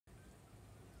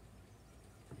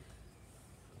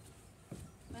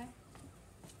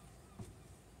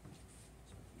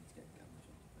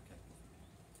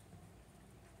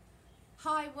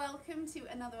Hi, welcome to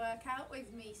another workout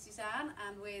with me, Suzanne,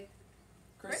 and with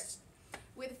Chris.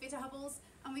 We're the Fitter Hubbles,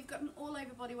 and we've got an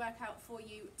all-over body workout for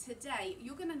you today.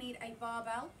 You're going to need a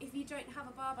barbell. If you don't have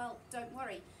a barbell, don't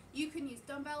worry. You can use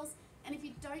dumbbells, and if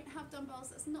you don't have dumbbells,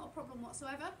 that's not a problem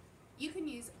whatsoever. You can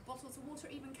use bottles of water,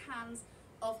 even cans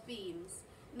of beans.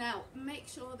 Now, make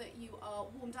sure that you are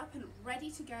warmed up and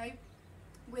ready to go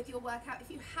with your workout.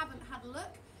 If you haven't had a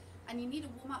look, and you need a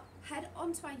warm-up, head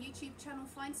onto our YouTube channel,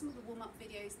 find some of the warm-up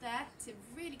videos there to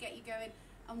really get you going,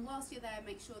 and whilst you're there,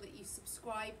 make sure that you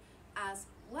subscribe as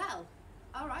well.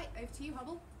 All right, over to you,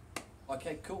 Hubble.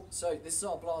 Okay, cool. So this is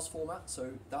our blast format,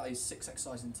 so that is 6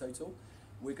 exercises in total.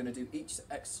 We're going to do each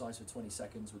exercise for 20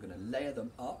 seconds. We're going to layer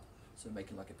them up, so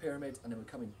making like a pyramid, and then we're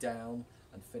coming down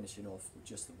and finishing off with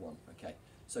just the one. Okay,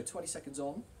 so 20 seconds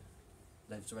on,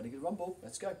 legs ready to rumble,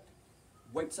 let's go.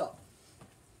 Weights up.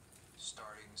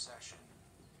 Starting session.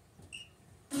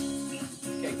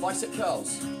 Okay, bicep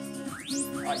curls.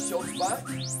 Alright, shoulders back.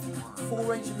 Full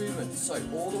range of movement. So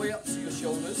all the way up to your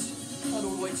shoulders and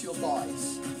all the way to your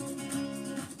thighs.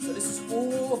 So this is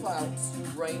all about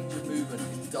range of movement.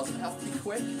 It doesn't have to be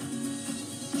quick.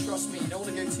 Trust me, you don't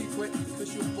want to go too quick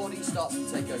because your body starts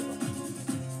to take over.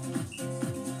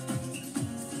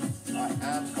 Alright,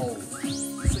 and hold.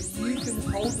 So you can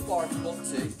hold the bar if you want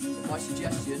to. My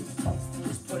suggestion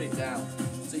is put it down.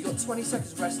 So you've got 20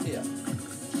 seconds rest here.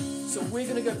 So we're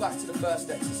going to go back to the first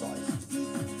exercise.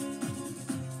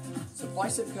 So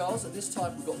bicep curls, at this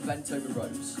time we've got bent over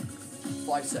rows.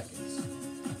 5 seconds.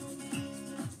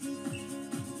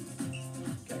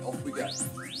 Okay, off we go.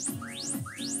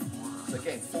 So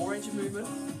again, full range of movement.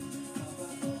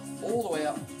 All the way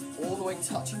up, all the way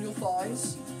touching your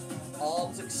thighs.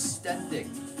 Arms extending.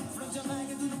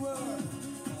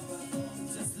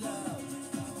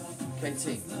 Okay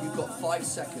team, you've got 5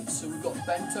 seconds, so we've got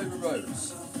bent over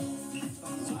rows.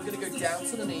 So we're going to go down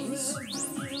to the knees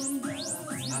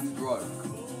and row.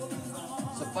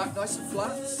 So back nice and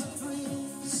flat,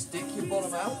 stick your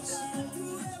bottom out, and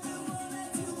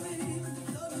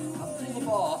pull the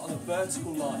bar on a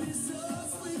vertical line.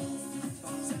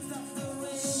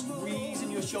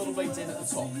 Squeezing your shoulder blades in at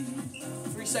the top.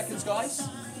 3 seconds guys.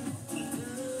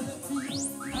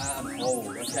 And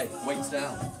hold, okay, weights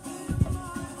down.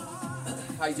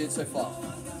 How you doing so far?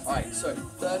 Alright, so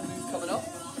third move coming up.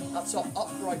 That's our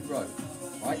upright row.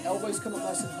 Alright, elbows come up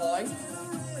nice and high.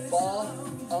 Bar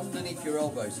underneath your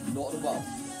elbows, not above.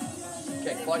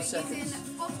 Okay, 5 seconds.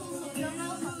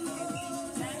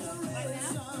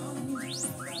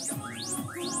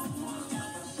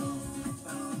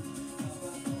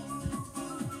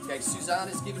 Okay, Suzanne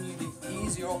is giving you the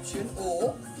easier option,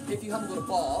 or if you haven't got a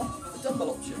bar, the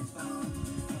dumbbell option.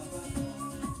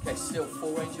 Okay, still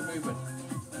full range of movement.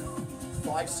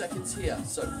 5 seconds here,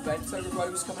 so bent over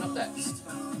rows coming up next.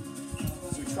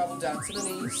 So we travel down to the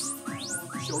knees,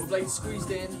 shoulder blades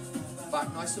squeezed in,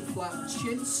 back nice and flat,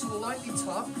 chin slightly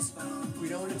tucked. We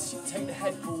don't want to take the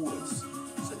head forwards.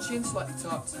 So chin slightly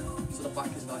tucked, so the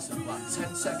back is nice and flat.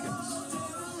 10 seconds.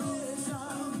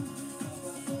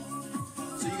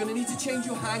 So you're going to need to change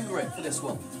your hand grip for this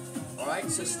one. Alright,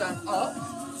 so stand up,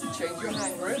 change your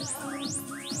hand grip,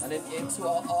 and then into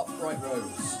our upright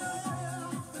rows.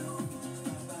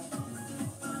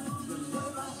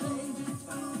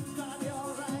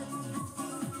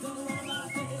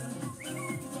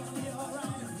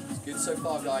 Good so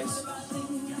far, guys.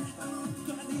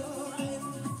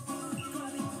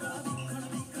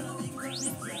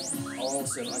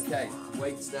 Awesome. Okay,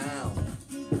 weights down.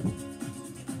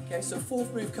 Okay, so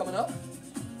fourth move coming up.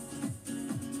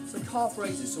 So calf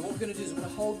raises. So what we're going to do is we're going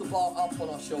to hold the bar up on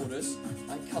our shoulders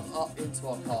and come up into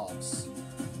our calves.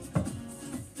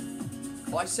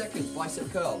 5 seconds,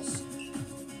 bicep curls.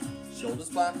 Shoulders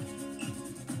back.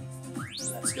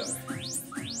 Let's go.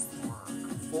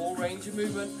 Full range of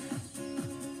movement.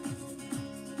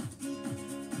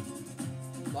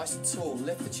 Nice and tall,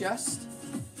 lift the chest.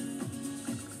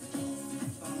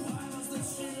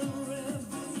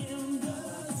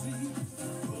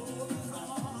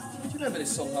 Do you remember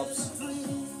this song, Hubs?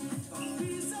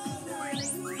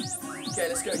 Okay,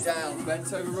 let's go down,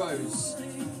 bent over rows.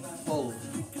 Hold. Are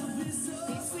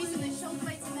you squeezing those shoulder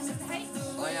blades in there with the height?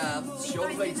 I am.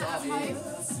 Shoulder blades are in.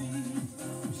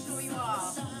 I'm sure you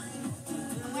are.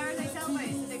 And where are those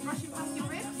elbows? Are they brushing past your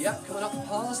ribs? Yep, coming up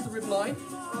past the rib line.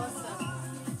 Awesome.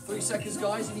 3 seconds,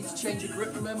 guys. You need to change your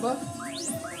grip, remember?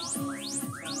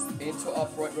 Into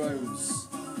upright rows.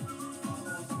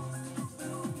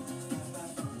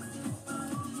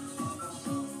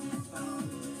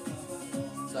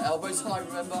 So elbows high,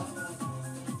 remember?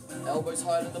 Elbows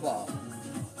higher than the bar.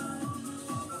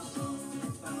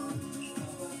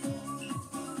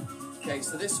 Okay,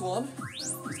 so this one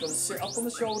is going to sit up on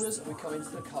the shoulders and we come into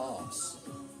the calves.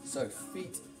 So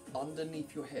feet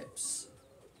underneath your hips.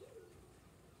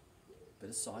 Bit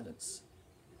of silence.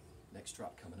 Next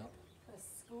strap coming up. Gotta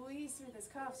squeeze through those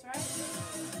calves, right?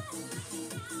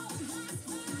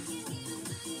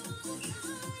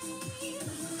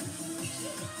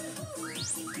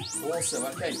 Awesome.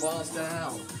 Okay, bars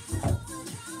down.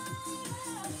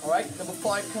 Alright, number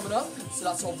 5 coming up. So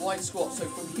that's our wide squat. So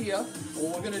from here, all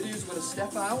we're going to do is we're going to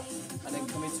step out and then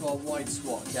come into our wide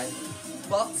squat, okay?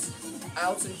 Butt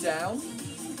out and down,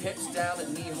 hips down at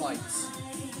knee height.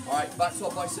 Alright, back to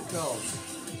our bicep curls.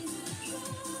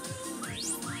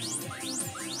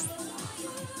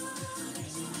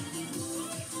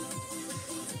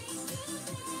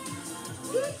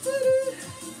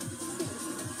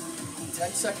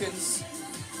 Ten seconds.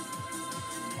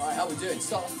 Alright, how we doing?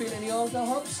 Start feeling the arms now,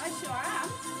 Hubs? I sure am.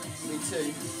 Me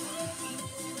too.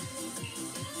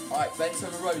 Alright, bent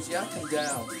over rows, yeah? Come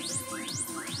down.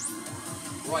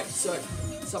 Right, so,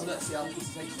 let's have a look, see how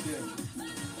this takes you doing.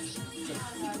 So,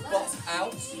 butt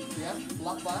out, yeah?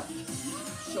 Flat back.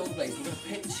 Shoulder blades, we're going to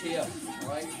pinch here,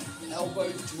 alright?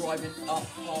 Elbows driving up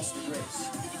past the wrist.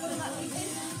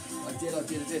 I did.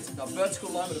 Now, vertical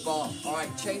line with the bar.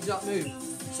 Alright, change that move.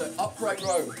 So, upright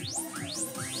row.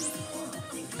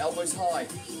 Elbows high.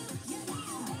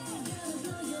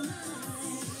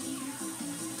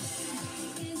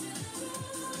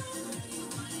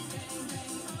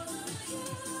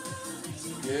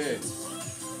 Good.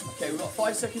 Okay, we've got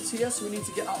 5 seconds here, so we need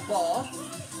to get that bar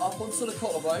up onto the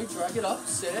collarbone, drag it up,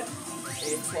 sit it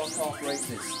into our calf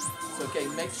raises. So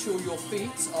again, make sure your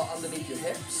feet are underneath your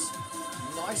hips.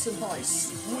 Nice and high.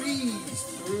 Squeeze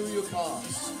through your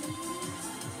calves.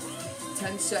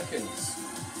 10 seconds.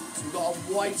 So we've got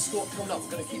a wide squat coming up.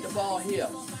 We're going to keep the bar here.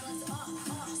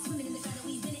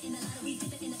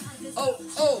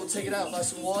 Oh, take it out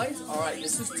nice and wide. Alright,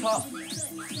 this is tough.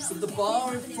 So the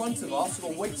bar in front of us,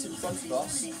 or the weights in front of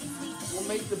us, will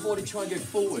make the body try and go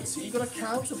forward. So you've got to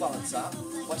counterbalance that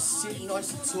by sitting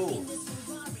nice and tall.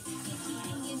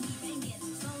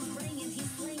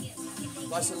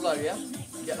 Nice and low, yeah?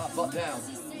 Get that butt down.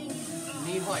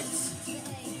 Knee height.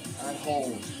 And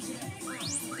hold.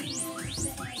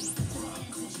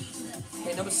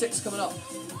 Okay, number 6 coming up.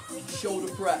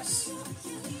 Shoulder press.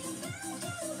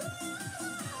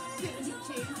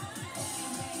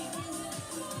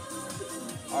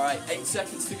 Alright, 8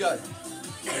 seconds to go.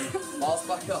 Bars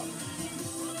back up.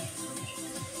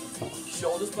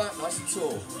 Shoulders back, nice and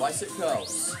tall. Bicep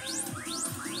curls.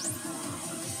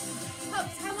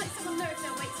 Hubs, how might someone know if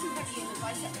their weight's too heavy in the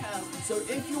bicep curl? So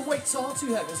if your weights are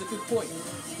too heavy, that's a good point.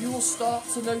 You will start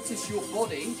to notice your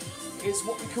body is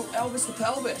what we call Elvis the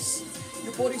pelvis.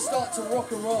 Your body starts to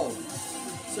rock and roll.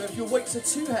 So if your weights are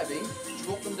too heavy,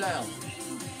 drop them down.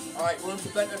 Alright, we're into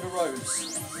bent over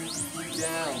rows.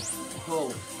 Down,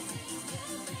 pull,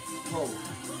 pull.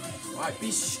 Alright, be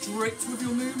strict with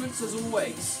your movements as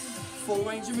always. Full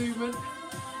range of movement.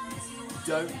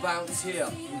 Don't bounce here.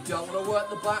 You don't want to work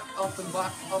the back, up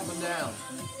and down.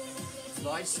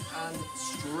 Nice and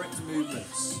strict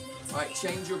movements. Alright,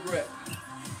 change your grip.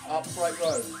 Upright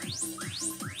row.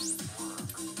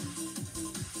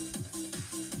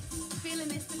 Feeling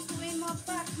this between my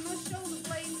back and my shoulder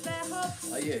blades there,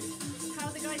 Hubs. Are you? How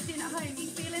are the guys doing at home? You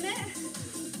feeling it?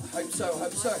 I hope so.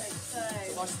 So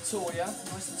nice and tall, yeah?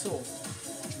 Nice and tall.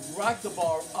 Drag the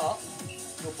bar up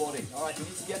your body. Alright, you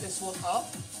need to get this one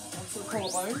up onto the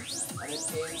collarbone and then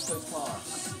into those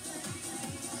calves.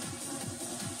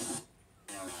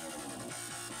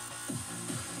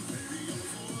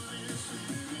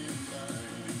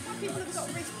 Some people have got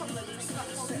wrist problems.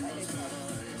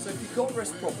 So if you've got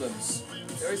wrist problems,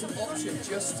 there is an option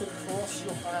just to cross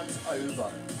your hands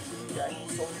over. Okay,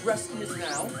 so I'm resting this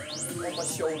now on my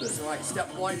shoulders. Alright,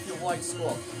 step wide for your wide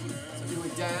squat. So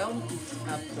going down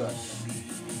and push.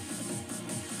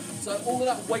 So all of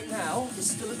that weight now is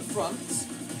still at the front.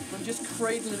 I'm just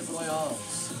cradling it with my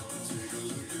arms.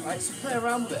 Alright, so play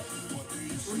around with it.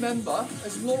 Remember,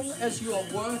 as long as you are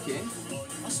working,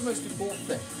 that's the most important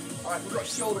thing. Alright, we've got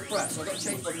shoulder press, so I've got to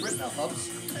change my grip now, Hubs.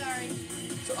 Sorry.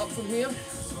 So up from here,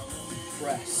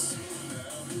 press.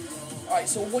 Alright,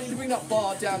 so I want you to bring that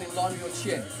bar down in line with your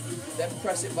chin, then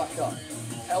press it back up.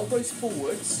 Elbows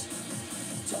forwards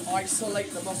to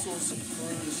isolate the muscles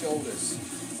through the shoulders.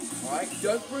 Alright,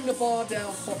 don't bring the bar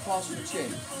down past your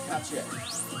chin, catch it.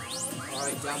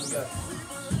 Alright, down we go.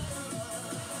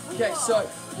 Okay, so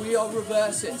we are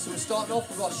reversing, so we're starting off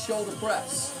with our shoulder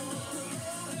press.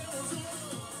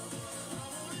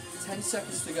 10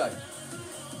 seconds to go.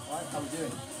 Alright, how are we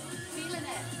doing? Feeling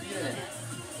it. Feeling it.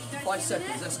 Don't 5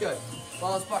 seconds, let's go.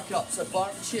 Bars back up, so bar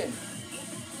at the chin,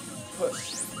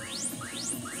 push.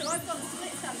 So I've got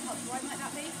split stance hops, right? Might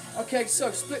that be? Okay,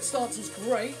 so split stance is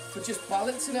great for just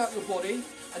balancing out your body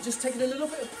and just taking a little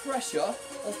bit of pressure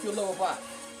off your lower back.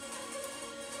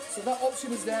 So that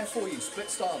option is there for you, split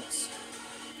stance.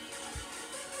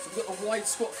 So we've got the wide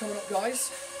squat coming up,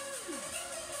 guys.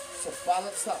 So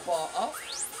balance that bar up,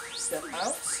 step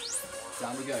out,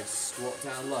 down we go, squat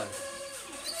down low.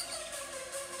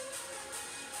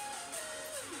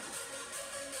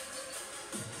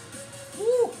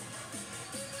 Woo!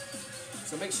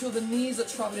 So make sure the knees are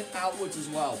traveling outwards as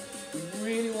well. We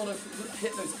really want to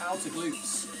hit those outer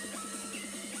glutes.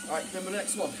 All right, remember the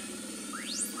next one.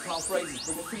 Calf raises,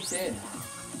 bring the feet in.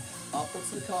 Up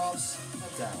onto the calves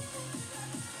and down.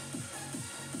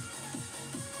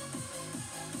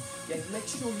 Again, make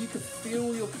sure you can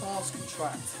feel your calves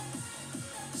contract.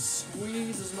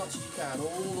 Squeeze as much as you can,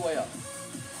 all the way up.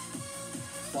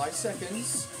 5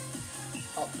 seconds.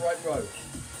 Upright row.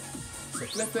 So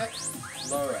flip it,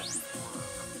 lower it.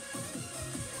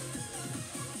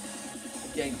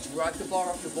 Again, drag the bar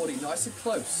up your body nice and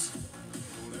close.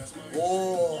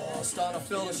 Oh, starting to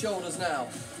feel the shoulders now.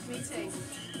 Me too.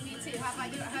 Me too. How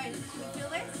about you at home? Can you feel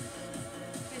this?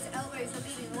 His elbows are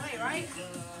leading the way, right?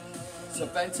 So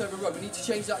bent over row. We need to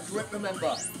change that grip,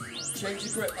 remember. Change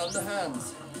your grip, underhand.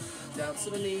 Down to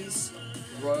the knees.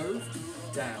 Row,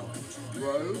 down.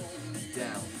 Row,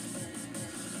 down.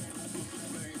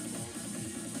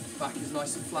 Back is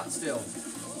nice and flat still.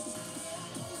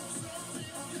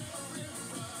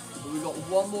 We've got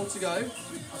one more to go.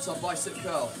 That's our bicep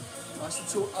curl. Nice and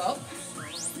tall up.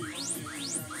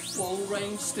 Full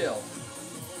range still.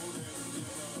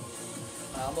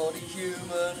 I'm only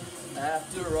human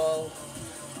after all.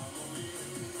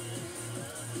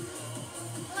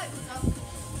 I like this one.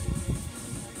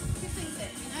 Who thinks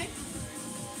it, you know?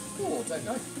 Oh, don't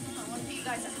know. I want you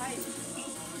guys at home.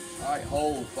 Alright,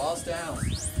 hold, bars down.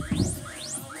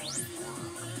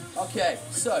 Okay,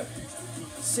 so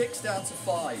 6 down to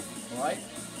 5, alright?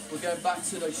 We're going back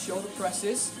to those shoulder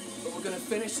presses, but we're going to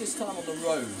finish this time on the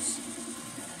rows.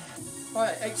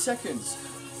 Alright, 8 seconds.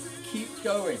 Keep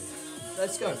going.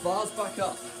 Let's go, bars back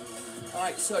up.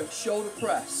 Alright, so shoulder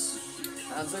press.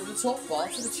 Hands over the top, bar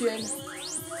to the chin,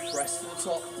 press to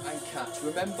the top and catch.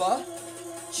 Remember,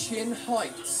 chin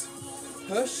height.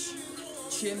 Push,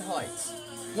 chin height.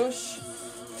 Push,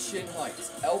 chin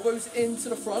height. Elbows into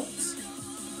the front.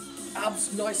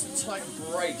 Abs nice and tight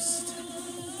and braced.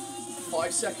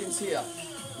 5 seconds here.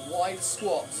 Wide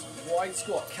squat,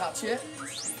 catch it.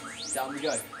 Down we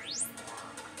go.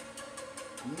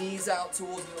 Knees out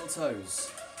towards the little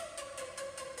toes.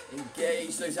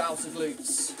 Engage those outer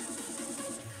glutes.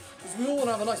 Because we all want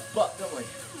to have a nice butt, don't we?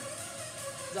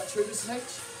 Is that true, Mrs. H?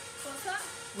 What's that?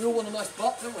 We all want a nice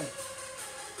butt, don't we?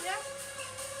 Yeah?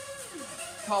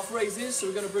 Calf raises, so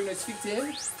we're going to bring those feet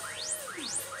in.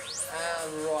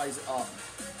 And rise it up.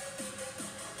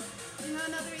 You know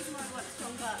another reason why I want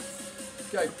strong butts?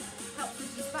 Go. Helps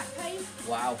reduce back pain.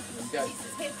 Wow, there we go.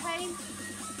 Reduces hip pain.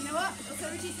 You know what?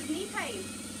 Also reduces knee pain.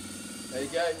 There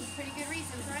you go. Pretty good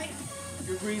reasons, right?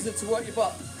 Good reason to work your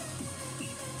butt.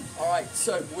 Alright,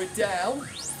 so we're down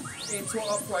into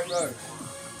our upright row.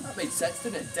 That made sense,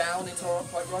 didn't it? Down into our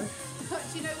upright row.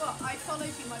 Do you know what? I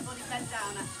followed you, my body bent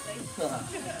down actually.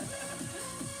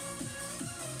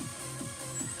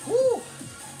 Woo!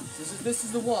 This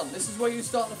is the one. This is where you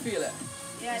start to feel it.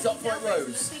 Yeah, these upright elbows are the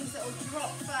rows. things that will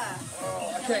drop first.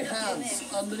 Oh, okay, hands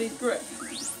underneath grip.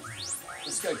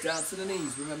 Let's go down to the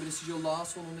knees. Remember, this is your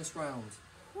last one on this round.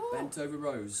 Woo. Bent over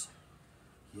rows.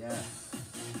 Yeah.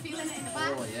 Feeling it in the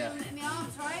back, Oh, yeah. feeling it in the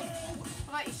arms, right? How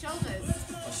about your shoulders?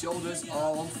 My shoulders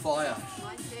are on fire.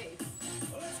 Mine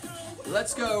too.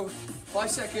 Let's go. 5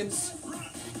 seconds.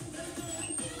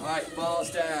 Alright, bars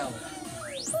down.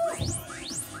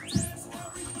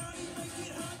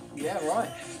 Yeah, right.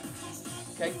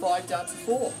 Okay, 5 down to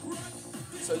 4.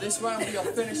 So this round we are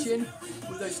finishing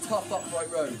with those tough upright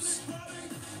rows.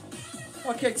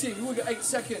 Okay, team, we've got 8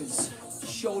 seconds.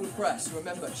 Shoulder press.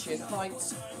 Remember, chin height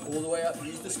all the way up.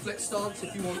 Use the split stance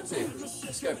if you want to.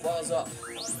 Let's go, bars up.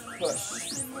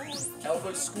 Push.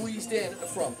 Elbows squeezed in at the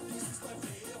front.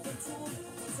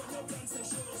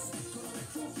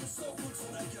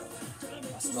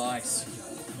 That's nice.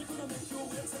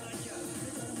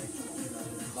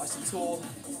 Nice and tall.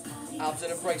 Abs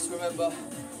in a brace, remember.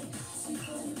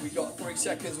 We've got 3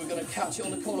 seconds. We're going to catch it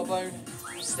on the collarbone.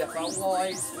 Step out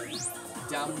wide.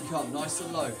 Down we come, nice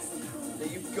and low. Now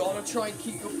you've got to try and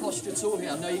keep your posture tall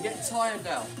here. I know you're getting tired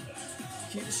now.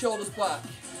 Keep the shoulders back.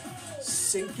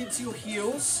 Sink into your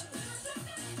heels.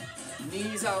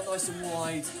 Knees out nice and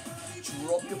wide.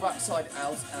 Drop your backside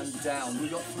out and down.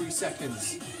 We've got 3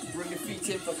 seconds. Bring your feet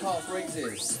in for calf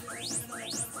raises.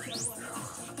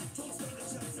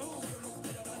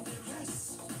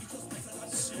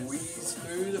 Squeeze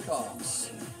through the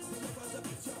calves.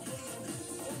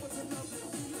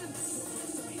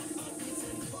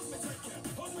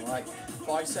 Alright,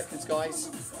 5 seconds guys.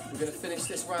 We're going to finish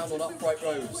this round on upright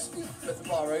rows. Flip the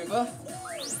bar over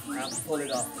and pull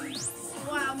it up.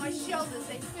 Wow, my shoulders,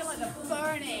 they feel like they're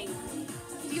burning.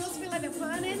 Do yours feel like they're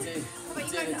burning? They do. How about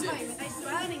you guys at home? Are they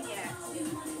burning yet?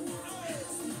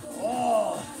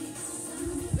 Oh!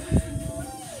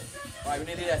 Right, we're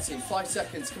nearly there, team. 5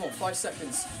 seconds. Come on, 5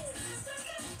 seconds.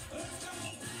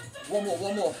 One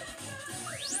more.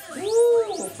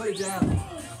 Woo! Put it down.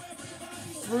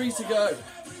 3 to go.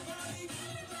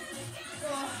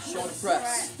 Shoulder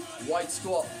press, wide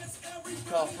squat,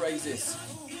 calf raises.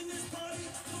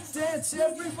 Dance,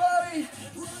 everybody!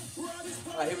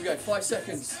 Alright, here we go. 5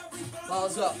 seconds.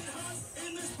 Bars up.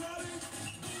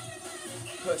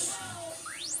 Push.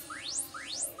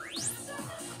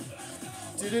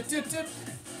 You'll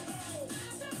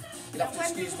have to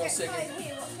excuse my singing.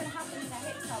 Here, what's going to happen in the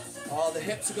hip hubs? Oh, the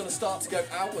hips are going to start to go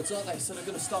outwards, aren't they? So they're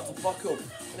going to start to buckle.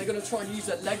 And they're going to try and use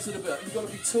their legs a little bit. You've got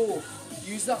to be tall.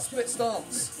 Use that split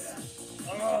stance.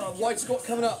 Wide squat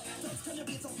coming up.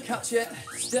 Catch it.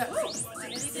 Step.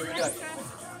 Here we go.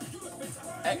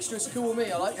 Extra's cool with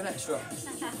me. I like an extra.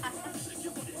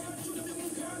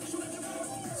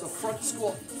 It's a front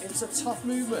squat. It's a tough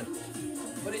movement,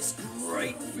 but it's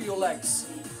great for your legs.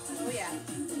 Oh yeah.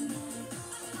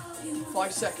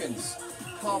 5 seconds.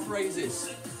 Calf raises.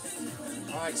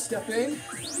 Alright, step in.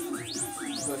 Push.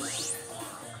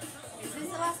 Is this the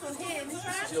last one here in this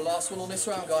round? This is your last one on this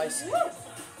round, guys. Woo!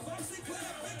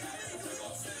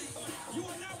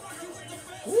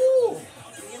 Woo!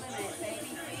 Feeling it, baby,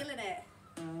 feeling it.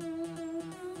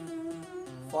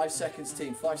 5 seconds,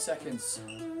 team. 5 seconds.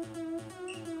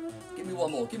 Give me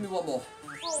one more.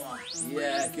 Oh.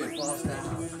 Yeah, good. Fast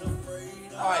down.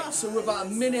 Alright, so we're about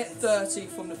 1:30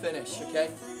 from the finish, okay?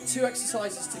 2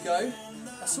 exercises to go.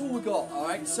 That's all we got,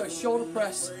 alright? So shoulder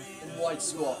press and wide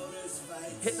squat.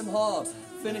 Hit them hard.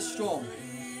 Finish strong.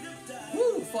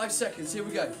 Woo! 5 seconds. Here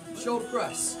we go. Shoulder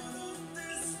press.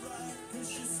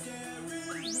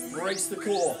 Brace the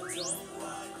core.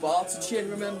 Bar to chin,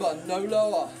 remember, no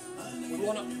lower. We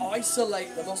want to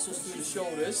isolate the muscles through the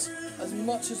shoulders as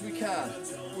much as we can.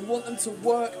 We want them to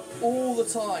work all the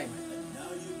time.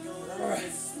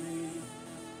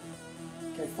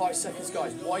 Okay, 5 seconds,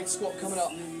 guys. Wide squat coming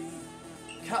up.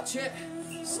 Catch it.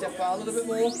 Step out a little bit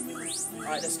more.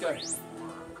 Alright, let's go.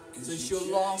 So it's your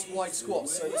last wide squat,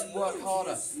 so let's work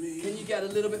harder. Can you get a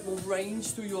little bit more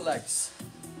range through your legs?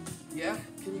 Yeah?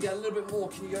 Can you get a little bit more?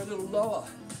 Can you go a little lower?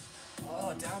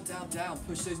 Oh, down, down, down.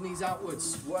 Push those knees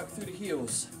outwards. Work through the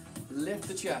heels. Lift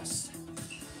the chest.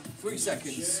 3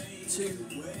 seconds. 2,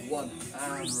 1,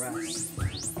 and rest.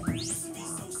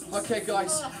 Okay,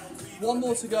 guys. 1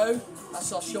 more to go.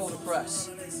 That's our shoulder press.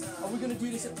 Are we going to do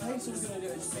this at pace or are we going to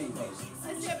do it at speed?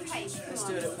 Let's do it at pace. Let's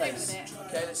do it at Stay pace. with it.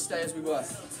 Okay, let's stay as we were.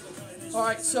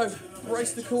 Alright, so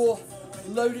brace the core.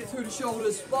 Load it through the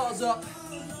shoulders. Bars up.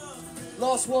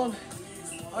 Last one.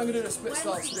 I'm going to do a split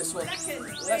stance for this one.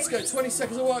 Let's go. 20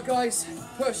 seconds of work, guys.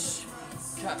 Push,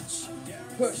 catch,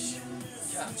 push,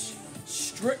 catch.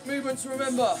 Strict movements,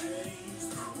 remember.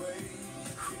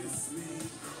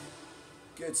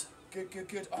 Good, good, good,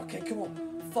 good. Okay, come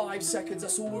on. 5 seconds.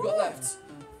 That's all we've got left.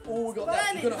 All we've got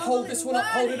left. We're going to hold this one up.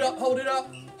 Hold it up, hold it up.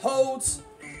 Hold.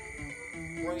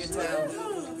 Bring it down.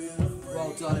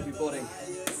 Well done, everybody.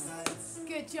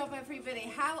 Good job,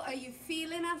 everybody. How are you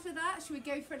feeling after that? Should we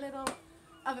go for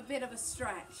a bit of a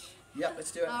stretch? Yep,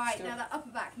 let's do it. All right, now the upper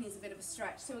back needs a bit of a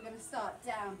stretch, so we're going to start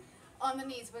down on the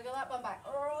knees. Wiggle that one back,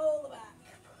 roll the back,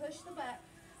 push the back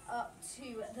up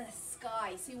to the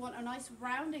sky. So you want a nice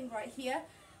rounding right here.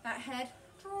 That head,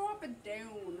 drop it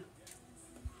down.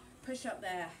 Push up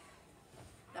there.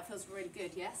 That feels really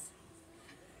good, yes?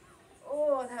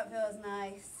 Oh, that feels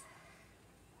nice.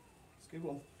 It's a good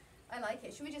one. I like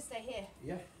it. Should we just stay here?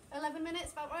 Yeah. 11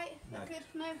 minutes, about right? No. That good?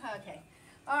 No? Okay.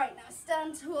 All right, now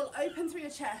stand tall, open through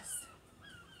your chest.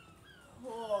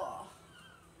 Oh,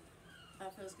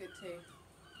 that feels good too.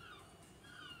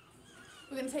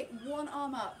 We're going to take one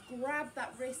arm up, grab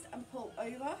that wrist and pull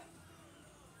over.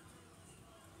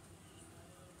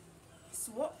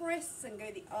 Swap wrists and go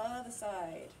the other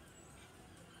side.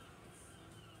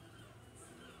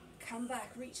 Come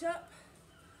back, reach up.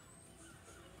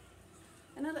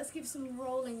 And now let's give some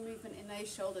rolling movement in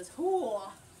those shoulders.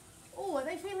 Oh, are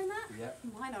they feeling that? Yep.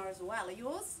 Mine are as well. Are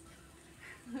yours?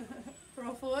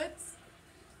 Roll forwards.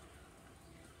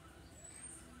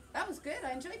 That was good.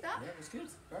 I enjoyed that. Yeah, it was good.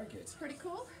 Very good. Pretty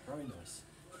cool. Very nice.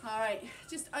 Alright,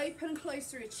 just open and close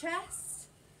through your chest.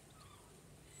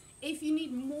 If you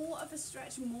need more of a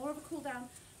stretch, more of a cool down,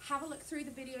 have a look through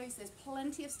the videos. There's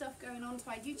plenty of stuff going on to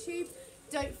our YouTube.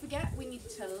 Don't forget, we need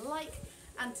to like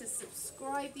and to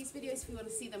subscribe these videos if you want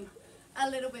to see them a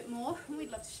little bit more, and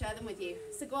we'd love to share them with you.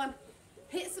 So go on,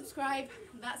 hit subscribe.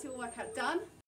 That's your workout done.